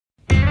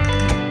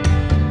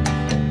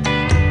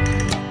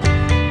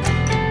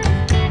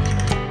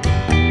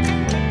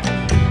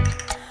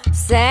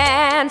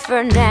San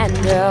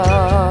Fernando,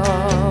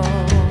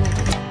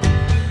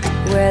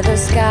 where the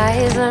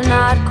skies are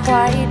not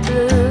quite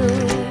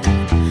blue,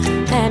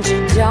 and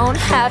you don't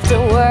have to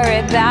worry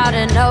about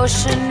an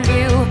ocean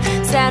view.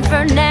 San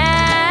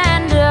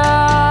Fernando,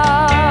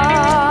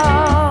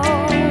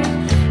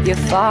 you're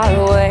far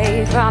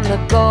away from the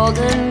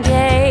Golden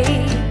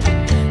Gate,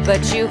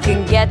 but you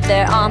can get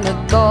there on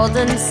the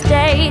Golden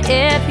State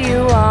if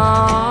you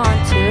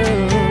want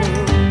to.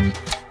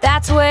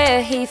 That's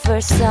where he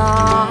first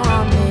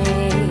saw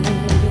me,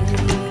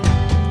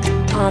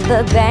 on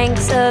the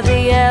banks of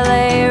the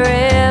LA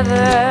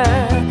River.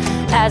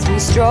 As we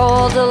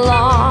strolled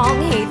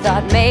along, he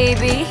thought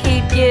maybe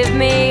he'd give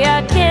me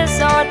a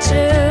kiss or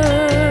two,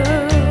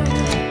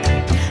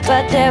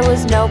 but there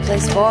was no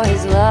place for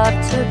his love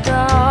to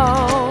go.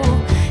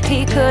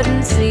 He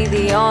couldn't see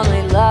the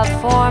only love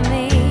for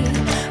me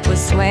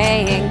was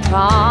swaying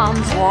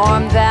palms,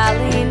 warm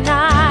valley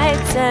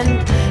nights, and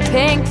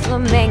pink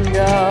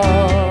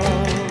flamingos.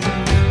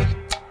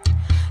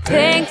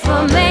 Pink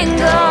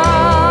flamingos,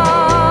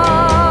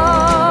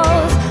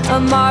 a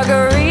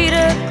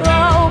margarita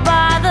glow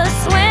by the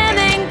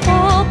swimming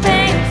pool.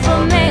 Pink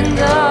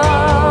flamingos,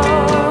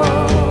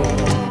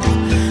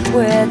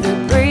 where the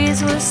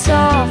breeze was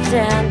soft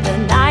and the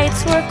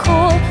nights were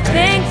cool.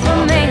 Pink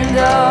flamingos,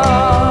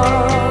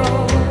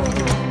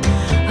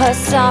 a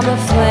summer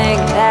fling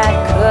that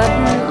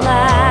couldn't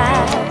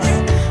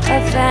last, a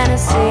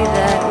fantasy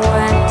that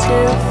went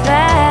too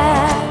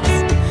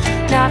fast.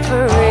 Not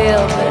for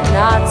real, but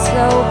not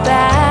so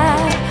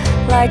bad,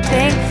 like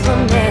pink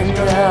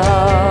flamingos.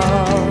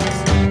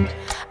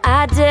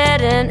 I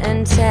didn't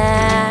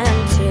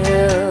intend to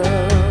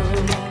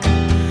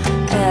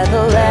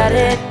ever let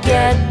it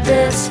get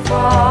this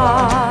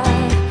far,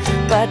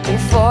 but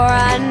before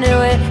I knew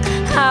it,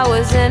 I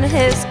was in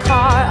his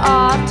car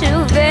off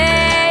to Vegas.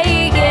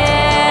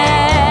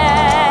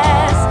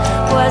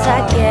 Was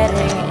I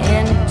getting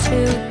in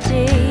too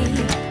deep?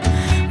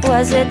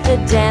 Was it the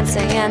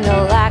dancing and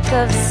the lack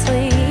of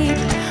sleep,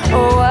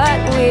 or what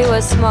we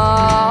were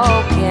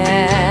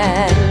smoking?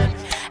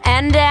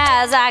 And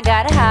as I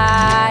got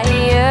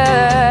higher,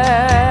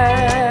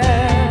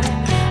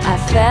 I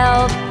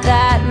felt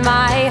that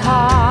my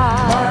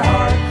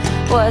heart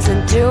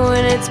wasn't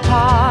doing its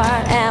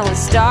part and was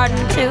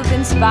starting to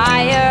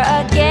conspire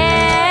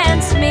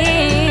against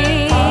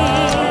me.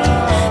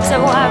 So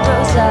I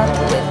rose up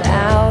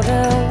without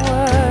a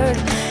word,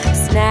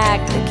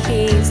 snagged the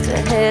keys to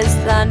his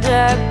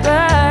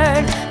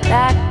Thunderbird,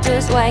 back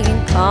to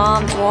swaying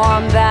palms,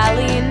 warm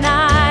valley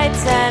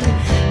nights, and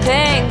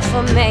pink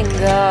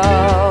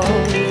flamingos.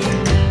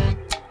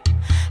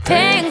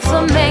 Pink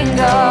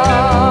flamingos,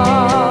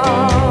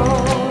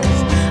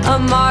 a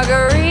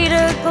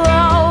margarita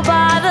glow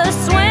by the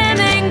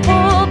swimming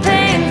pool.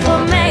 Pink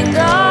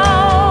flamingos,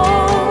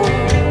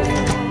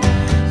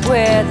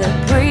 where the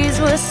breeze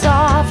was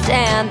soft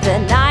and the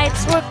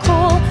nights were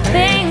cool.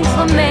 Pink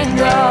flamingos,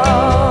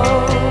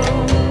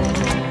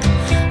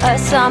 a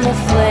summer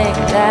fling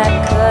that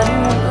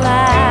couldn't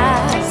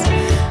last,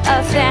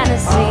 a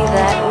fantasy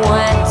that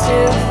went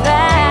too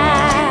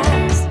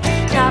fast.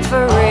 Not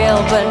for real,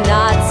 but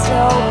not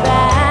so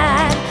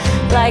bad,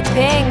 like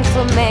pink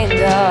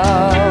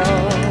flamingos.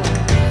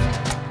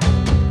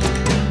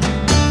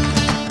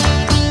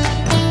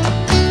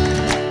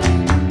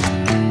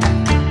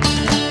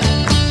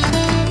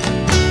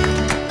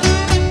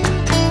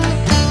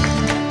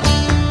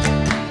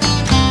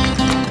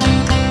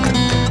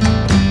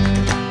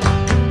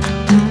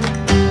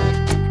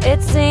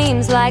 It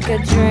seems like a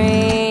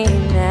dream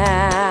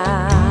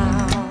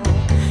now,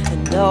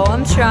 and though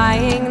I'm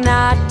trying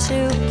not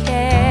to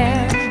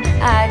care,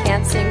 I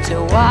can't seem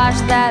to wash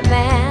that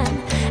man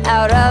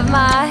out of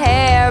my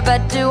hair.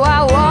 But do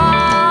I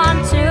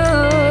want to?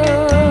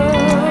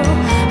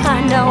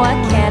 I know I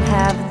can't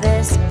have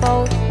this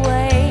both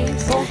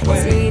ways.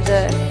 It's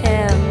either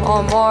him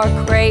or more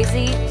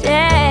crazy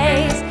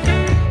days.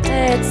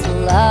 It's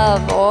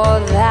love or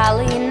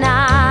valley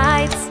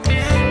nights,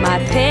 my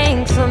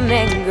pink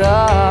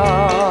flamingos.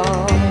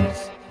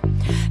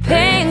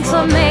 Pink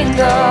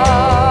flamingos,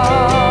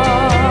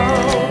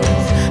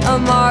 a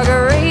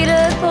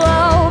margarita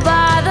glow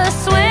by the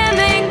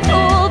swimming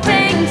pool.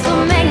 Pink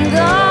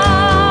flamingos,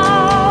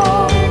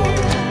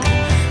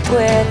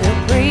 where the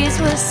breeze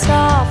was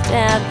soft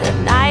and the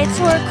nights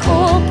were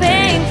cool.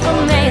 Pink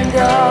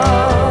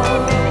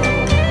flamingos,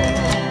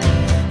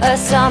 a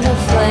summer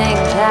fling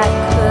that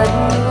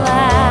couldn't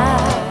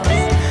last,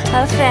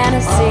 a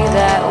fantasy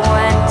that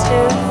went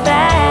too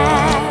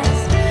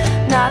fast.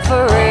 Not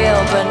for real,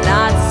 but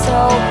not so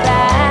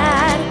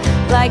bad,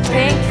 like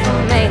pink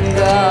flamingos,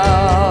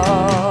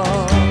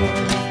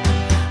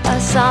 a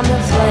summer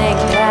fling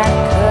that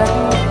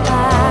couldn't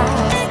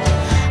last,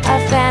 a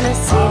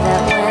fantasy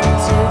that went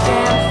too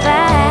damn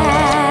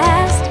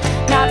fast.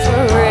 Not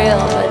for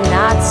real, but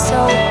not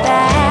so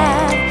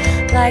bad,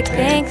 like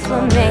pink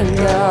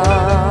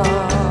flamingos.